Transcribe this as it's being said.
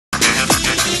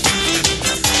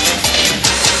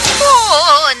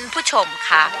ชม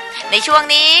ค่ะในช่วง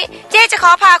นี้เจ๊จะข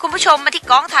อพาคุณผู้ชมมาที่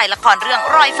กองถ่ายละครเรื่อง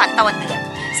รอยฝันตะวันเหนือ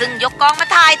ซึ่งยกกองมา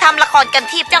ถ่ายทำละครกัน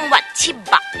ที่จังหวัดชิ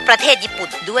บะประเทศญี่ปุ่น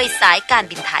ด้วยสายการ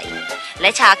บินไทยและ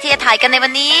ฉากที่จะถ่ายกันในวั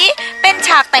นนี้เป็นฉ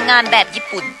ากแต่งงานแบบญี่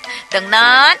ปุ่นดัง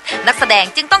นั้นนักแสดง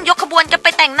จึงต้องยกขบวนกันไป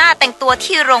แต่งหน้าแต่งตัว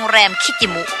ที่โรงแรมคิจิ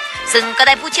มุซึ่งก็ไ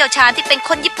ด้ผู้เชี่ยวชาญที่เป็นค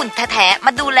นญี่ปุ่นแท้ๆม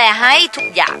าดูแลให้ทุก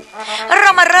อย่างเรา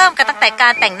มาเริ่มกันตั้งแต่กา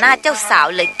รแต่งหน้าเจ้าสาว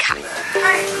เลยค่ะ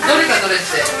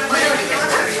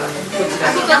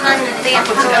พี่กำลังเตรียม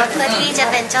ตัวเพื่อที่จะ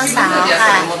เป็นเจ้าสาว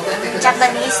ค่ะ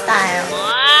Japanese style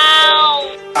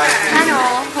ถ้าหนู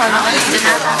หัวเราะจะ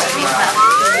น่ารักดีค่ะ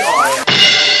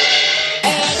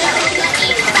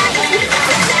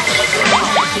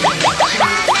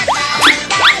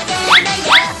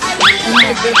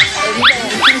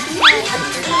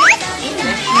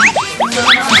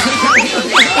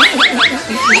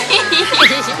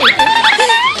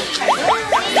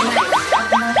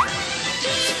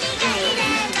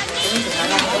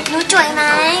หนูจ่วยไหม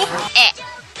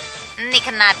นี่ข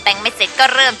นาดแต่งไม่เสร็จก็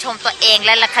เริ่มชมตัวเองแ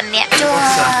ล้วล่ะคันเนี้ยจ่ว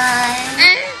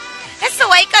ยส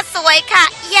วยก็สวยค่ะ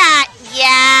อย่า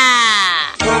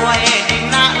สวยจริง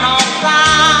นะน้องสา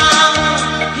ว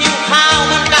หิวข้าว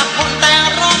มันกับคนแต่ง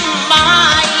ร่มไม้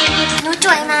หนู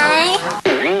จ่วยไหม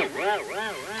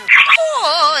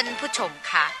คุณผู้ชม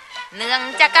ค่ะเนื่อง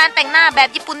จากการแต่งหน้าแบบ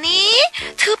ญี่ปุ่นนี้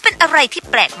ถือเป็นอะไรที่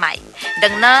แปลกใหม่ดั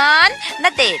งนั้นณ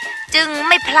เดชน์จึงไ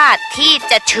ม่พลาดที่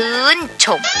จะชื่นช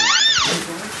ม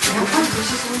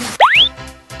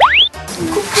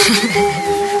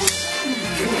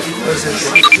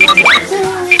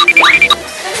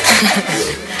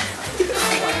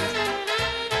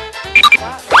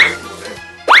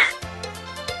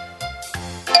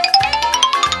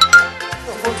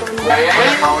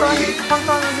簡単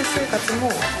な生活も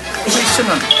一緒な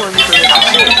んです。恋人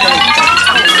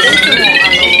で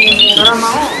ドラマ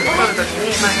を撮るときに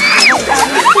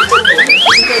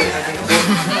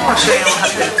主演を張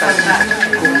ってる感じ。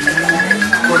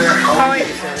可愛いで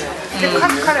すよね。で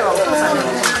彼はお父さんで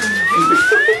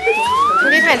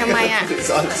นี่ถ่ายทำไมอ่ะ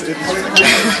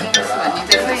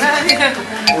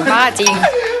บ้าจริง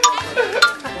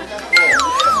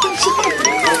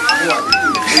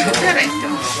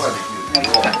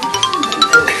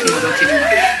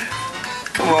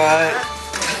怖い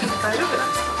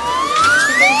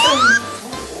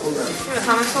楽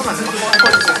しそうなんです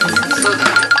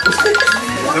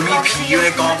แล้วมีผีอยู่ใน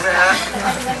กองด้วยฮะ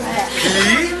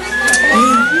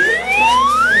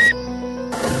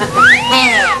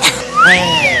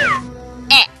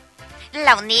เห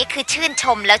ล่านี้คือชื่นช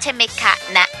มแล้วใช่ไหมคะ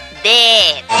นะเด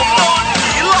ช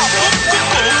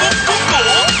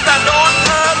แต่โดนเธ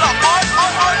อหลอกอ้อยอ้อ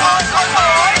ยอ้อยอ้อยอ้อยอ้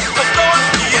อยผมโดน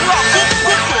ผีหลอกกุ๊ก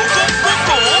กุ๊กกุ๊กกุ๊กกุ๊ก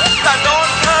กุ๊กแต่โดน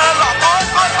เธอหลอกอ้อย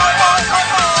อ้อยอ้อยอ้อยอ้อย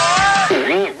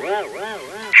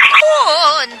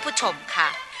คุณผู้ชมค่ะ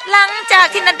หลังจาก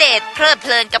ที่ณเดชน์เพลิดเพ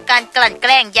ลินกับการกลั่นแก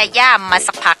ล้งยาย่ามา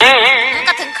สักพัก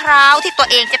ก็ถึงคราวที่ตัว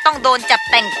เองจะต้องโดนจับ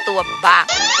แต่งตัวบ้าง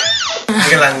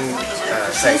กำลัง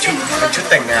ใส่ชุดเป็นชุด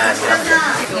แต่งงานครับ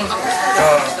ก็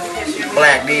แปล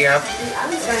กดีครับ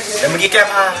แต่เมื่อกี้แก้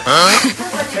ผ้า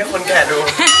ให้คนแก่ดู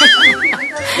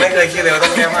ไม่เคยคิดเลยว่าต้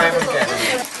องแก้ผ้าให้คนแก่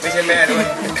ไม่ใช่แม่ด้วย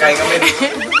เป็นใครก็ไม่รู้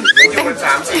อยู่กัน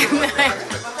3-4คน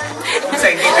ใส่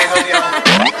กีเป็นคนเดียว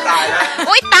ตายแล้วโ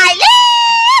อ๊ยตายแล้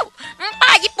วป้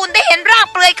าญี่ปุ่นได้เห็นร่าง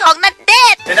เปลือยของณเด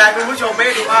ชน์จะได้คุณผู้ชมไม่ไ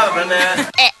ด้ดูภาพแบบนั้นนะ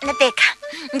ณเดชน์ค่ะ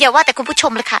อย่าว่าแต่คุณผู้ช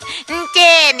มเลยค่ะเจ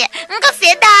เนี่ยก็เสี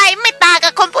ยดายไม่ตากั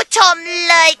บ